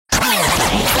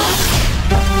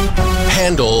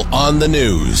Handel on the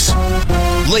news.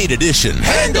 Late edition.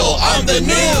 Handel on the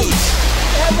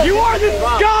news. You are the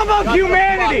scum of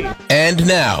humanity. And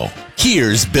now,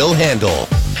 here's Bill Handel.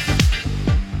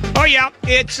 Oh, yeah.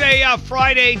 It's a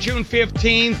Friday, June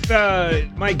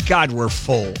 15th. My God, we're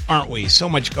full, aren't we? So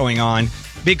much going on.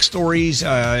 Big stories.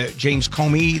 James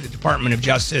Comey, the Department of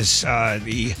Justice,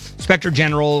 the Inspector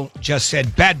General just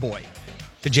said bad boy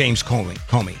to James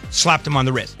Comey. Slapped him on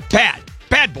the wrist.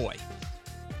 Bad boy.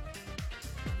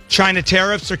 China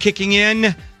tariffs are kicking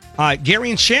in. Gary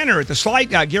and Shannon are at the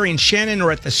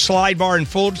Slide Bar in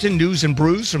Fullerton. News and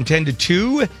Brews from 10 to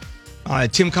 2.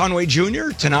 Tim Conway Jr.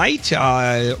 tonight.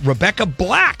 Rebecca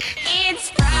Black. It's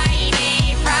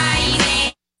Friday.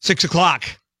 6 o'clock.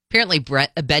 Apparently,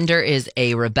 Brett Bender is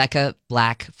a Rebecca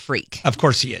Black freak. Of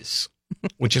course he is,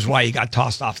 which is why he got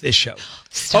tossed off this show.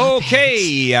 Stop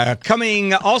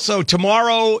Coming also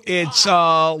tomorrow, it's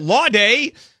Law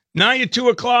Day, 9 to 2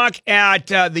 o'clock at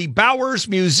the Bowers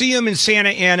Museum in Santa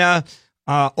Ana.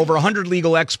 Over 100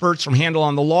 legal experts from Handel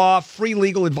on the Law, free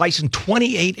legal advice in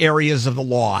 28 areas of the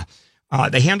law.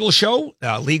 The Handel Show,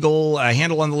 legal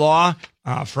Handel on the Law,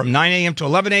 from 9 a.m. to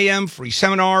 11 a.m., free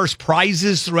seminars,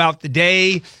 prizes throughout the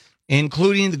day,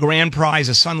 including the grand prize,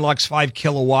 a Sunlux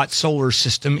 5-kilowatt solar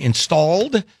system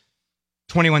installed,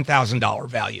 $21,000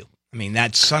 value. I mean,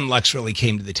 that Sunlux really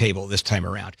came to the table this time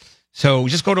around. So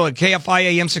just go to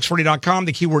KFIAM640.com.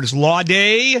 The keyword is Law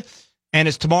Day, and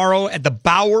it's tomorrow at the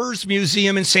Bowers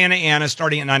Museum in Santa Ana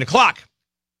starting at 9 o'clock.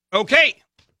 Okay,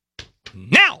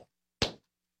 now,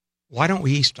 why don't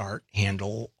we start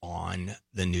Handel on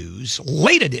the News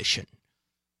Late Edition?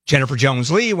 Jennifer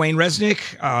Jones-Lee, Wayne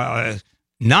Resnick,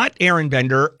 not Aaron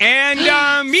Bender,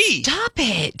 and me. Stop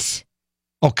it.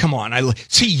 Oh, come on.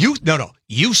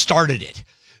 You started it.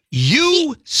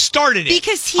 You started it.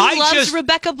 Because he loves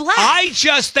Rebecca Black. I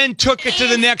just then took it to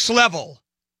the next level.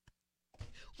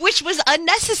 Which was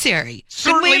unnecessary.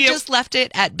 Certainly Couldn't we have just left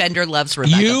it at Bender loves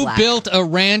Rebecca Black? You built a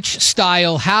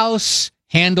ranch-style house.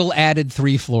 Handel added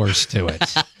 3 floors to it.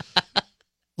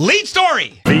 Lead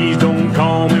story. Please don't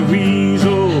call me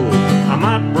Weasel. I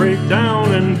might break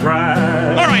down and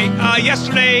cry. All right.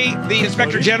 Yesterday, the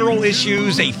Inspector General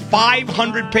issues a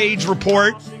 500-page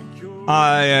report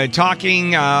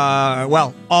talking,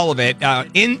 all of it.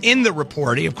 In the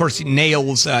report, of course, he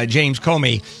nails James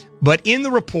Comey. But in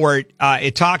the report,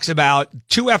 it talks about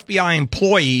 2 FBI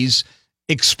employees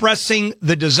expressing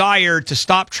the desire to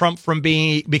stop Trump from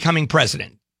becoming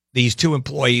president. These 2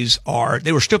 employees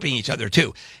they were stooping each other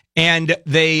too. And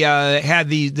they had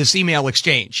this email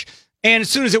exchange. And as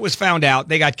soon as it was found out,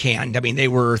 they got canned. I mean, they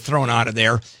were thrown out of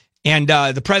there. And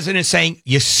the president saying,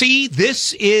 you see,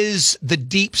 this is the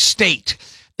deep state.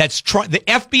 The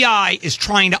FBI is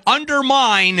trying to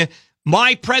undermine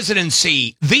my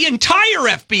presidency. The entire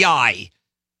FBI,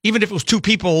 even if it was 2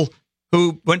 people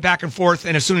who went back and forth,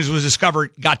 and as soon as it was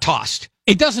discovered, got tossed.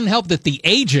 It doesn't help that the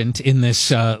agent in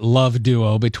this love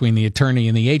duo between the attorney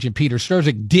and the agent, Peter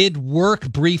Strzok, did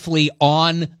work briefly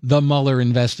on the Mueller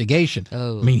investigation.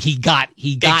 Oh. I mean, he got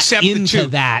into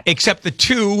that. Except the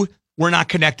 2 were not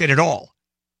connected at all.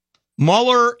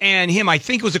 Mueller and him, I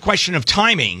think it was a question of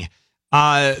timing,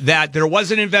 that there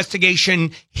was an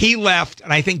investigation. He left,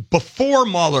 and I think before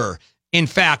Mueller, in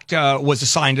fact, was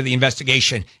assigned to the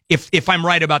investigation, if I'm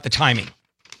right about the timing.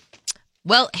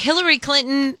 Well, Hillary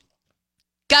Clinton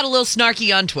got a little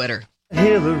snarky on Twitter.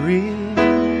 Hillary,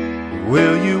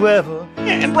 will you ever?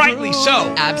 And rightly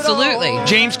so. Absolutely.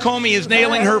 James Comey is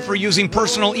nailing her for using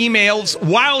personal emails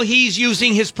while he's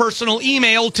using his personal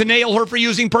email to nail her for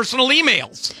using personal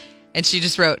emails. And she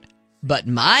just wrote, but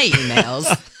my emails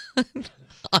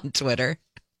on Twitter.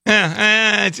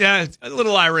 It's a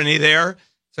little irony there.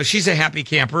 So she's a happy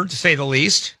camper, to say the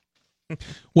least.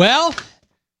 Well,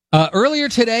 earlier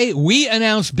today, we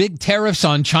announced big tariffs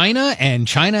on China, and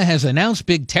China has announced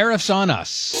big tariffs on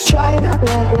us.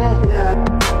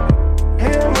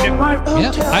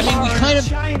 Yeah, I mean, we kind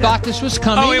of thought this was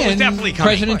coming. Oh, it was definitely coming.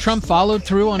 President Trump followed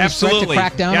through on his threat to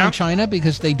crack down on China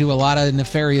because they do a lot of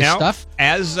nefarious stuff.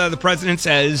 As the president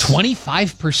says,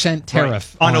 25%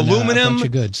 tariff on aluminum, a bunch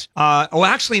of goods.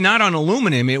 Actually, not on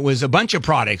aluminum. It was a bunch of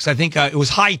products. I think it was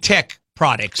high-tech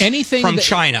products from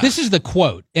China. This is the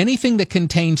quote. Anything that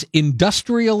contains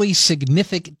industrially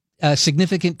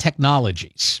significant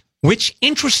technologies. Which,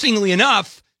 interestingly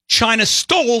enough, China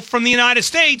stole from the United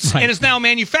States and is now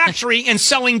manufacturing and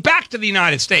selling back to the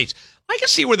United States. I can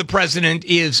see where the president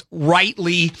is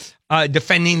rightly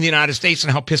defending the United States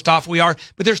and how pissed off we are.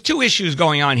 But there's 2 issues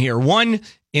going on here. One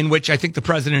in which I think the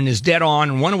president is dead on,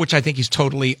 and one in which I think he's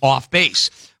totally off base.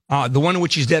 The one in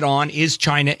which he's dead on is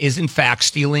China is, in fact,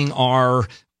 stealing our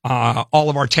all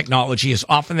of our technology as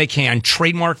often they can.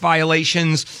 Trademark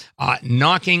violations,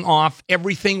 knocking off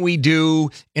everything we do,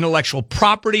 intellectual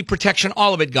property protection,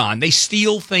 all of it gone. They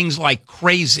steal things like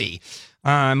crazy.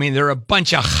 I mean, they're a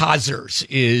bunch of hazards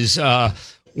is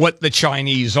what the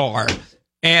Chinese are.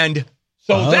 And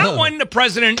so that one, the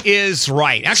president is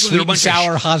right. Actually, they're a bunch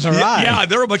sour of Hazarai. Yeah,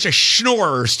 they're a bunch of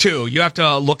schnorrers too. You have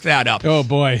to look that up. Oh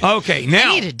boy. Okay,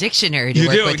 now I need a dictionary to you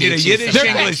work do. with. You need a Yiddish They're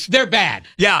English. bad. They're bad.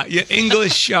 Yeah,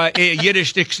 English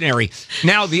Yiddish dictionary.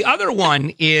 Now the other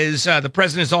one is the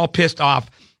president is all pissed off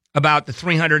about the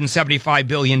 $375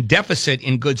 billion deficit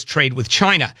in goods trade with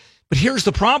China. But here's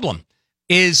the problem.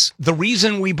 Is the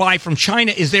reason we buy from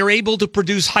China is they're able to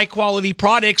produce high quality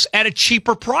products at a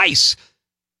cheaper price.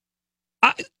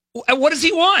 What does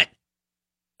he want?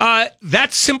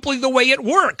 That's simply the way it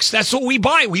works. That's what we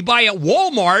buy. We buy at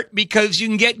Walmart because you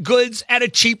can get goods at a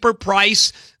cheaper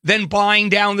price than buying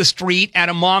down the street at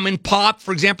a mom and pop,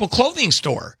 for example, clothing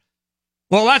store.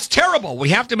 Well, that's terrible. We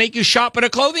have to make you shop at a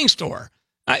clothing store.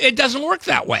 It doesn't work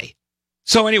that way.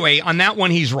 So anyway, on that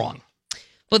one, he's wrong.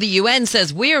 Well, the UN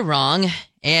says we're wrong,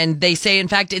 and they say, in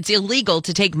fact, it's illegal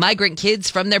to take migrant kids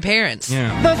from their parents.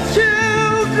 Yeah.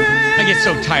 I get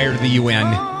so tired of the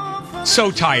UN. So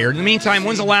tired. In the meantime,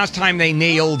 when's the last time they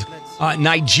nailed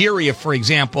Nigeria, for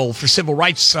example, for civil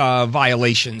rights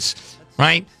violations,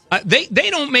 right? They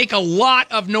don't make a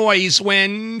lot of noise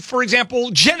when, for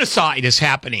example, genocide is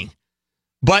happening.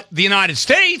 But the United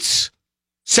States,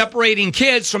 separating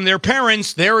kids from their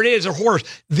parents, there it is, a horror.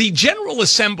 The General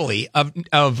Assembly of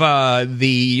the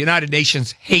United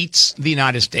Nations hates the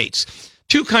United States.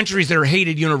 Two countries that are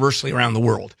hated universally around the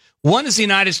world. One is the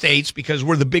United States because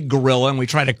we're the big gorilla and we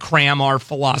try to cram our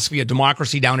philosophy of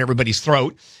democracy down everybody's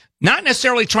throat. Not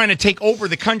necessarily trying to take over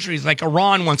the countries like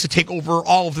Iran wants to take over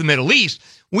all of the Middle East.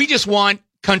 We just want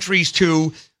countries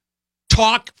to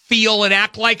talk, feel, and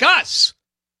act like us.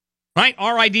 Right?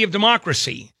 Our idea of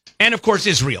democracy. And, of course,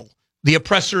 Israel, the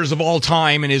oppressors of all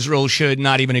time, and Israel should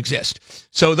not even exist.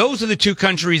 So those are the two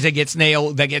countries that get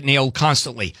nailed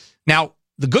constantly. Now,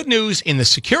 the good news, in the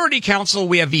Security Council,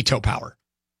 we have veto power.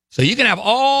 So you can have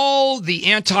all the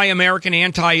anti-American,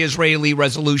 anti-Israeli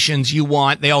resolutions you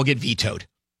want. They all get vetoed.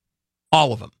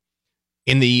 All of them.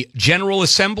 In the General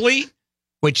Assembly,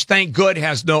 which thank God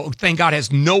has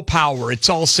no power. It's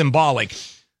all symbolic.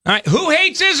 All right. Who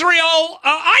hates Israel?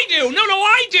 I do. No,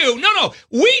 I do. No,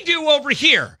 we do over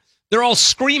here. They're all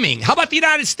screaming. How about the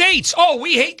United States? Oh,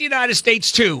 we hate the United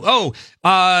States too. Oh,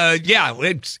 yeah.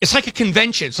 It's like a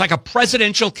convention. It's like a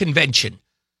presidential convention,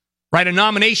 right? A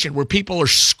nomination where people are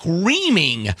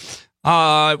screaming.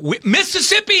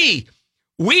 Mississippi,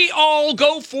 we all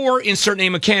go for insert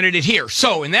name of candidate here.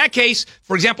 So in that case,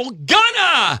 for example,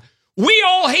 Ghana. We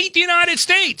all hate the United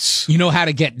States. You know how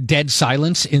to get dead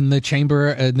silence in the chamber,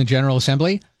 in the General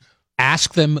Assembly?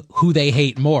 Ask them who they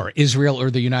hate more, Israel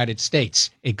or the United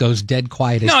States. It goes dead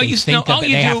quiet as they think of it.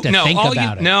 They have to think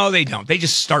about it. No, they don't. They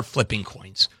just start flipping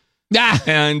coins.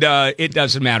 And it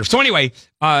doesn't matter. So anyway,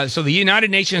 so the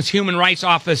United Nations Human Rights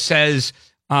Office says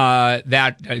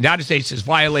that the United States is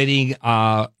violating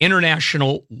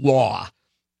international law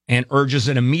and urges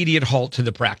an immediate halt to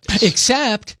the practice.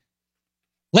 Except,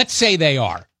 let's say they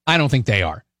are. I don't think they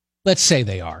are. Let's say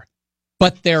they are.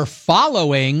 But they're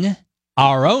following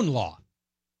our own law.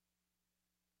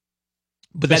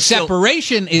 But the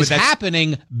separation is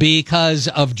happening because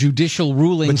of judicial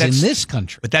rulings in this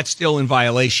country. But that's still in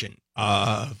violation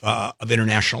of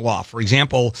international law. For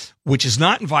example, which is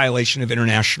not in violation of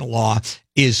international law,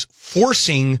 is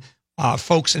forcing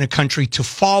folks in a country to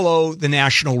follow the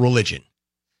national religion.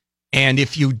 And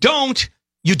if you don't,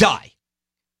 you die.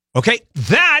 Okay?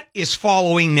 That is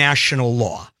following national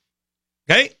law.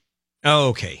 Okay?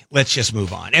 Okay, let's just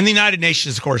move on. And the United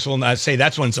Nations, of course, will not say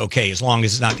that one's okay as long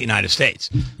as it's not the United States.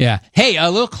 Yeah. Hey,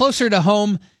 a little closer to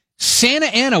home, Santa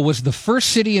Ana was the first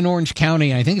city in Orange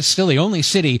County, and I think it's still the only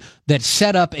city, that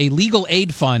set up a legal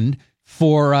aid fund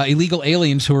for illegal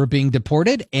aliens who are being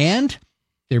deported, and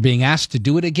they're being asked to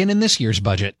do it again in this year's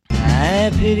budget.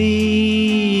 I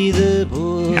pity the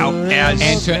poor. Now,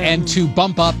 and to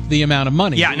bump up the amount of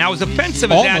money. Yeah, now as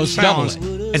offensive as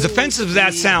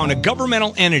that sounds, a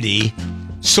governmental entity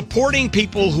supporting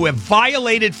people who have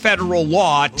violated federal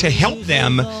law to help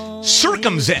them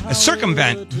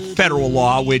circumvent federal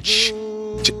law, which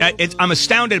I'm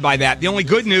astounded by that. The only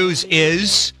good news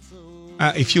is,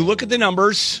 if you look at the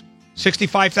numbers,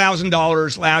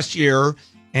 $65,000 last year,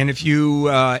 and if you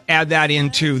add that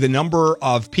into the number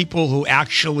of people who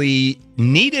actually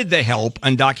needed the help,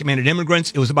 undocumented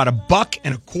immigrants, it was about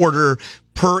 $1.25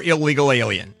 per illegal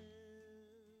alien.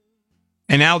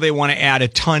 And now they want to add a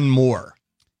ton more.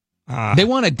 They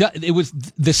want to. It was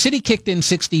the city kicked in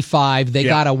 65. They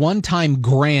got a one-time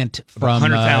grant from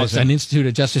 100,000 an Institute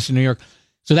of Justice in New York.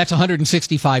 So that's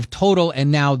 165 total.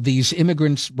 And now these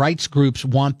immigrants' rights groups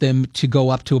want them to go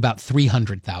up to about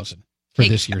 300,000 for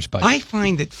this year's budget. I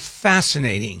find it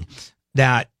fascinating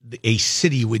that a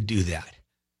city would do that.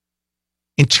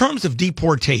 In terms of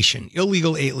deportation,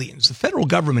 illegal aliens, the federal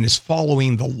government is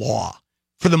following the law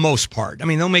for the most part. I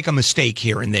mean, they'll make a mistake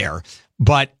here and there,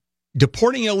 but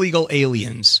deporting illegal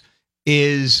aliens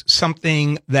is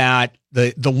something that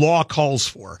the law calls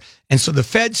for. And so the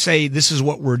feds say, this is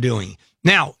what we're doing.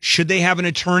 Now, should they have an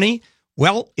attorney?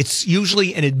 Well, it's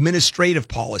usually an administrative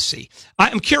policy.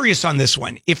 I'm curious on this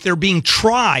one. If they're being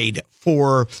tried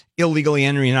for illegally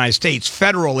entering the United States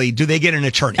federally, do they get an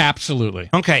attorney? Absolutely.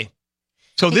 Okay.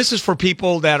 So this is for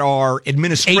people that are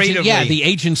administratively... the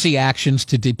agency actions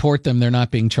to deport them, they're not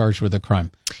being charged with a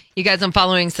crime. You guys, I'm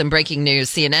following some breaking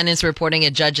news. CNN is reporting a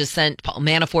judge has sent Paul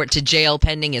Manafort to jail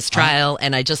pending his trial,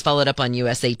 and I just followed up on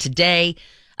USA Today.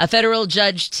 A federal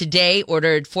judge today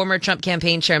ordered former Trump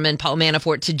campaign chairman Paul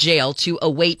Manafort to jail to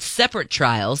await separate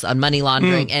trials on money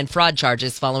laundering and fraud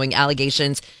charges following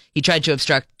allegations he tried to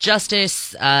obstruct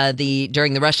justice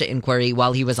during the Russia inquiry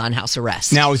while he was on house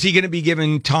arrest. Now, is he going to be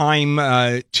given time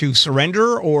to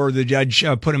surrender, or the judge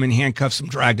put him in handcuffs and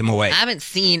dragged him away? I haven't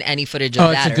seen any footage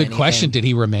of that. That's a good question. Did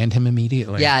he remand him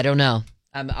immediately? Yeah, I don't know.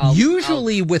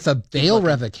 Usually with a bail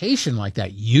revocation like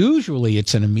that, usually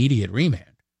it's an immediate remand,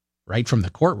 right from the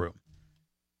courtroom.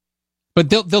 But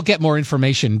they'll get more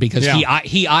information because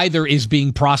he either is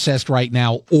being processed right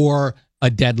now or a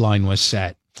deadline was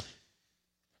set.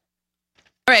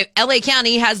 All right, LA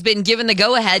County has been given the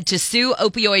go-ahead to sue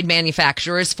opioid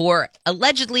manufacturers for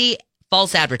allegedly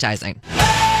false advertising.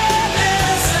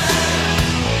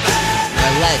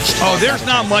 There's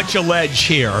not much alleged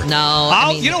here.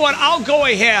 No. You know what? I'll go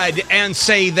ahead and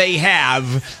say they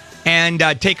have and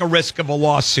take a risk of a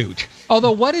lawsuit.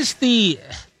 Although, what's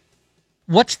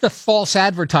the false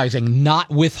advertising? Not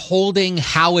withholding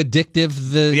how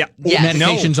addictive the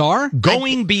medications are?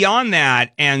 Going beyond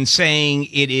that and saying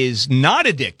it is not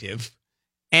addictive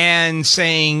and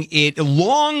saying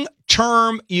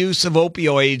long-term use of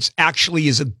opioids actually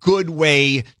is a good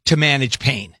way to manage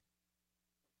pain.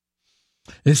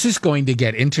 This is going to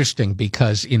get interesting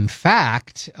because, in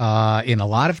fact, in a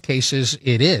lot of cases,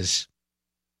 it is.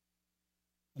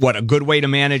 What, a good way to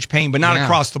manage pain, but not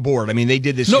across the board. I mean, they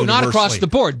did this universally. Not across the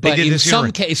board, but in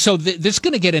some cases. So this is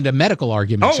going to get into medical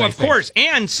arguments. Oh, of course.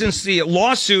 And since the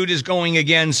lawsuit is going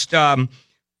against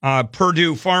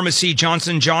Purdue Pharmacy,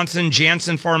 Johnson & Johnson,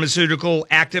 Janssen Pharmaceutical,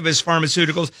 Actavis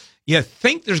Pharmaceuticals, you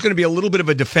think there's going to be a little bit of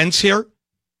a defense here?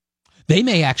 They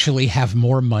may actually have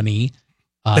more money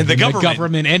than the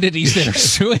government entities that are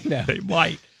suing them. They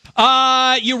might.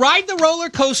 You ride the roller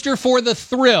coaster for the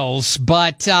thrills,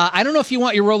 but I don't know if you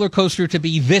want your roller coaster to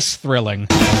be this thrilling.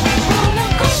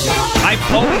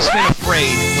 I've always been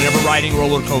afraid whenever riding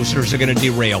roller coasters are going to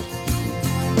derail.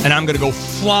 And I'm going to go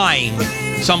flying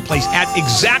someplace at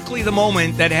exactly the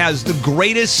moment that has the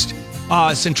greatest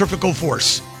centrifugal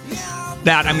force.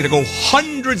 That I'm going to go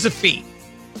hundreds of feet.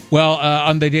 Well,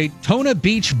 on the Daytona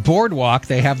Beach Boardwalk,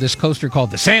 they have this coaster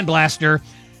called the Sandblaster,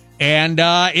 and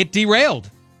it derailed.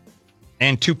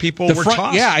 And two people were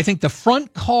tossed. Yeah, I think the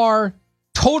front car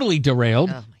totally derailed.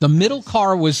 Oh, the middle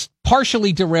car was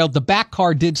partially derailed. The back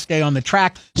car did stay on the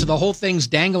track, so the whole thing's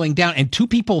dangling down, and two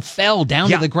people fell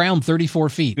down to the ground 34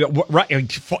 feet. Right,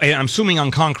 I'm assuming on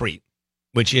concrete,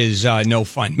 which is no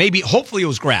fun. Hopefully it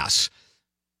was grass.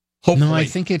 Hopefully. No, I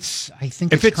think it's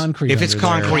concrete. If it's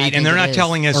concrete, and they're not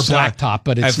telling us or blacktop,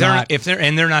 but it's not.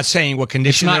 They're not saying what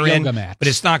condition they're in, but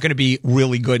it's not going to be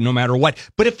really good no matter what.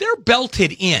 But if they're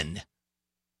belted in,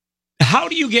 how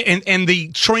do you get? And the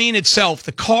train itself,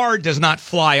 the car does not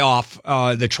fly off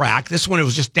the track. This one, it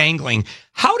was just dangling.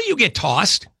 How do you get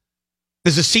tossed?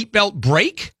 Does the seatbelt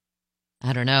break?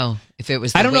 I don't know if it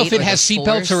was. I don't know if it has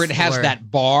seatbelts or it has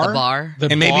that bar. The bar,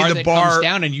 and maybe the bar comes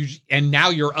down, and now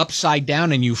you're upside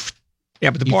down, and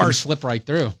but the bars slip right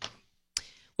through.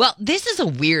 Well, this is a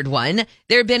weird one.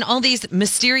 There have been all these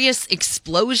mysterious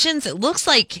explosions. It looks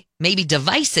like maybe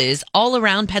devices all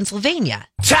around Pennsylvania.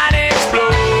 Tiny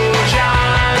explosions.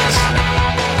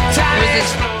 There was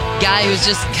this guy who was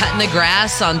just cutting the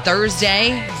grass on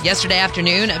yesterday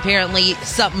afternoon. Apparently,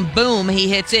 something, boom, he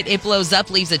hits it. It blows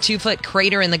up, leaves a 2-foot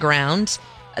crater in the ground.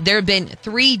 There have been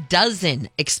 36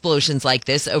 explosions like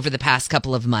this over the past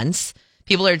couple of months.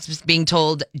 People are just being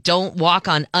told, don't walk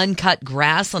on uncut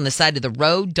grass on the side of the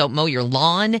road. Don't mow your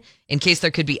lawn in case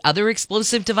there could be other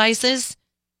explosive devices.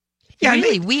 Yeah,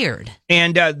 really weird.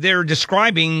 And they're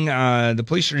describing, the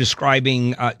police are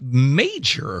describing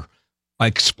major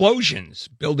explosions.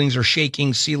 Buildings are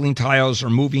shaking, ceiling tiles are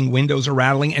moving, windows are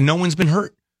rattling, and no one's been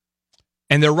hurt.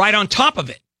 And they're right on top of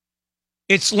it.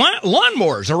 It's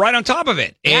lawnmowers are right on top of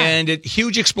it. Yeah. And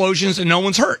huge explosions and no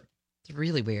one's hurt. It's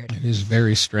really weird. It is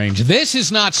very strange. This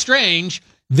is not strange.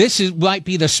 Might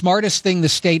be the smartest thing the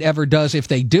state ever does if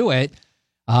they do it.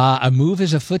 A move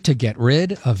is afoot to get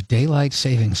rid of daylight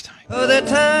savings time. Oh, the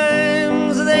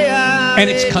times they are. And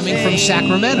it's coming from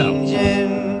Sacramento.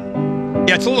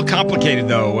 Yeah, it's a little complicated,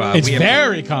 though. It's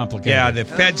very complicated. Yeah, the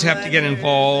feds have to get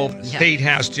involved. The state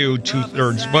has to,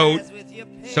 2/3 vote.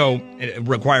 So it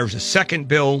requires a second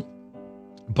bill.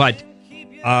 But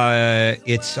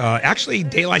it's actually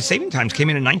daylight saving times came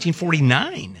in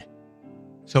 1949.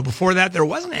 So before that, there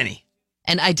wasn't any.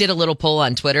 And I did a little poll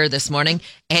on Twitter this morning,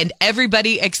 and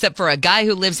everybody except for a guy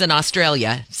who lives in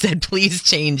Australia said, please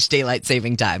change daylight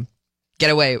saving time.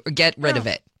 Get rid of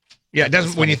it. Yeah, it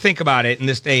doesn't, when you think about it in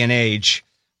this day and age.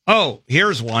 Oh,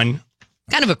 here's one.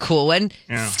 Kind of a cool one.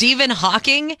 Yeah. Stephen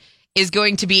Hawking is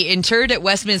going to be interred at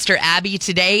Westminster Abbey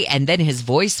today, and then his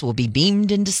voice will be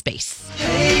beamed into space.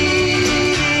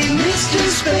 Hey, Mr.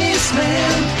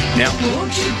 Spaceman. Now,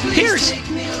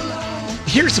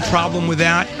 here's the problem with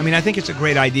that. I mean, I think it's a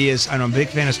great idea. I'm a big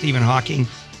fan of Stephen Hawking.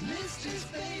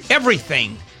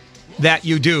 Everything that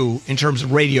you do in terms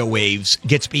of radio waves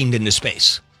gets beamed into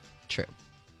space. True.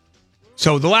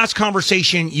 So the last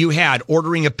conversation you had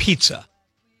ordering a pizza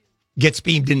gets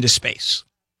beamed into space.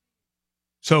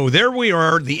 So there we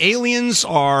are. The aliens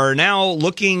are now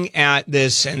looking at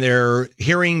this and they're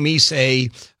hearing me say,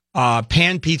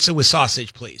 pan pizza with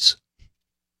sausage, please.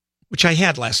 Which I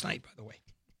had last night, by the way.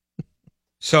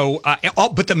 So,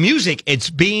 but the music, it's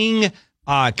being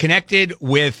connected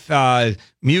with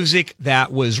music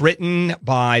that was written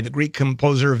by the Greek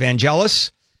composer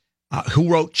Vangelis, who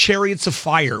wrote Chariots of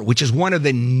Fire, which is one of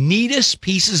the neatest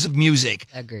pieces of music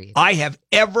Agreed. I have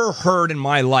ever heard in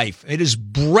my life. It is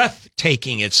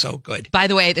breathtaking. It's so good. By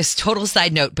the way, this total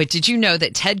side note, but did you know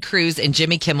that Ted Cruz and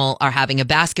Jimmy Kimmel are having a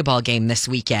basketball game this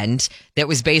weekend that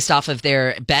was based off of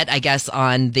their bet, I guess,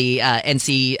 on the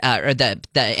the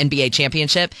NBA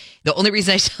championship? The only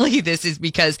reason I tell you this is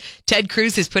because Ted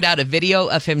Cruz has put out a video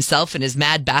of himself and his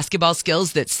mad basketball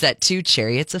skills that's set to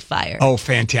Chariots of Fire. Oh,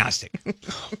 fantastic.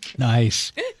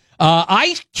 Nice.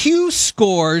 IQ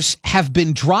scores have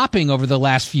been dropping over the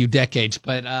last few decades,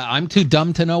 but I'm too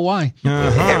dumb to know why.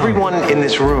 Everyone in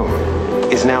this room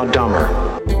is now dumber.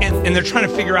 And they're trying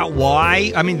to figure out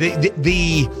why. I mean,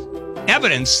 the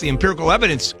evidence, the empirical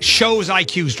evidence shows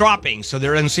IQs dropping, so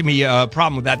there doesn't seem to be a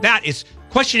problem with that.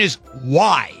 Question is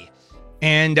why?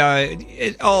 And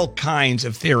all kinds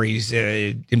of theories,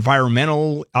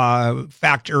 environmental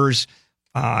factors,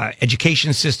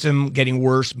 education system getting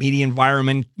worse, media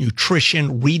environment,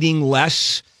 nutrition, reading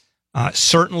less,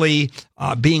 certainly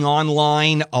being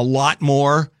online a lot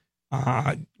more,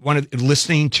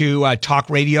 listening to talk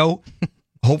radio,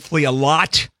 hopefully a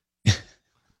lot.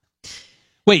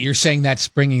 Wait, you're saying that's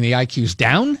bringing the IQs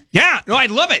down? Yeah, no, I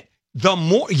love it. The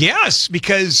more, yes,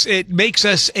 because it makes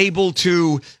us able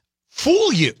to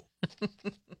fool you.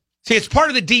 See, it's part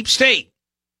of the deep state.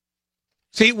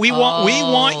 See, we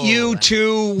want you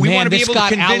to want to be able to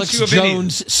convince Alex you of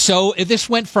Jones. So this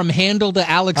went from Handel to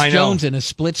Alex Jones in a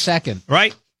split second.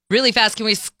 Right? Really fast, can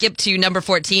we skip to number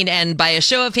 14? And by a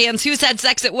show of hands, who's had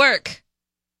sex at work?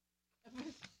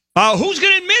 Who's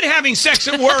going to admit having sex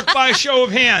at work by a show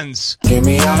of hands? Give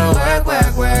me all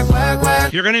the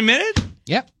work. You're going to admit it?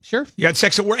 Yep, sure. You had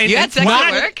sex at work? You had sex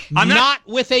at work? I'm not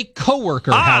with a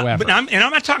coworker, however. But I'm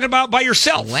not talking about by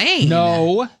yourself. Wayne.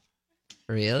 No.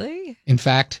 Really? In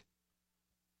fact.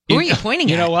 Who are you pointing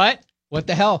at? You know what? What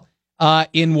the hell?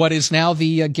 In what is now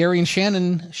the Gary and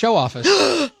Shannon show office.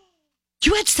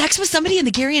 You had sex with somebody in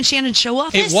the Gary and Shannon show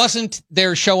office? It wasn't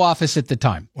their show office at the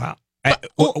time. Wow.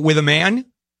 With a man?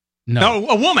 No,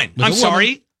 a woman. I'm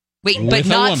sorry. Wait, With but a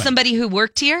not woman. somebody who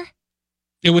worked here?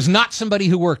 It was not somebody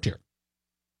who worked here.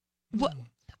 What?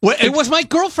 It was my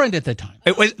girlfriend at the time.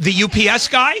 It was the UPS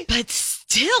guy? But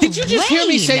still, Did you just hear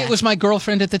me say Wayne. it was my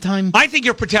girlfriend at the time? I think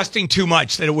you're protesting too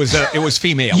much that it was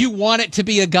female. You want it to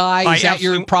be a guy? Is that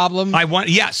your problem?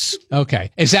 Yes.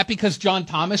 Okay. Is that because John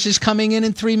Thomas is coming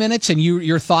in 3 minutes and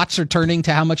your thoughts are turning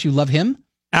to how much you love him?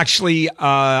 Actually,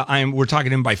 we're talking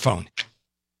to him by phone.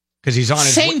 Because he's on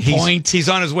his point. He's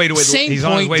on his way to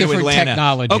Different Atlanta.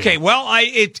 technology. Okay, well,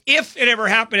 if it ever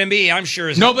happened to me, I'm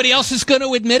sure Nobody else is going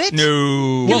to admit it?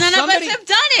 No. Well, None of us have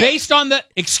done it. Based on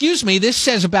this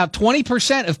says about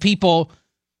 20% of people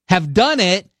have done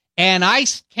it, and I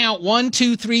count 1,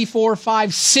 2, 3, 4,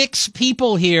 5, 6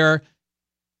 people here.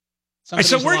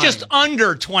 So we're lying. just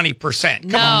under 20%.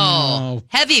 Come on. No.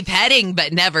 Heavy petting,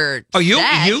 but never Oh, you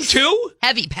sex. too?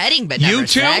 Heavy petting, but never You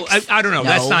too? sex. I don't know. No.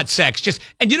 That's not sex.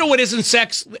 And you know what isn't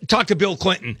sex? Talk to Bill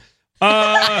Clinton.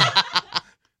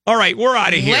 All right, we're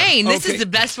out of here. Wayne, this Okay. is the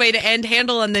best way to end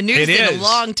Handel on the News It in is. a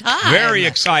long time. Very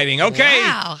exciting. Okay.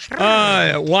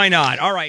 Wow. Why not? All right.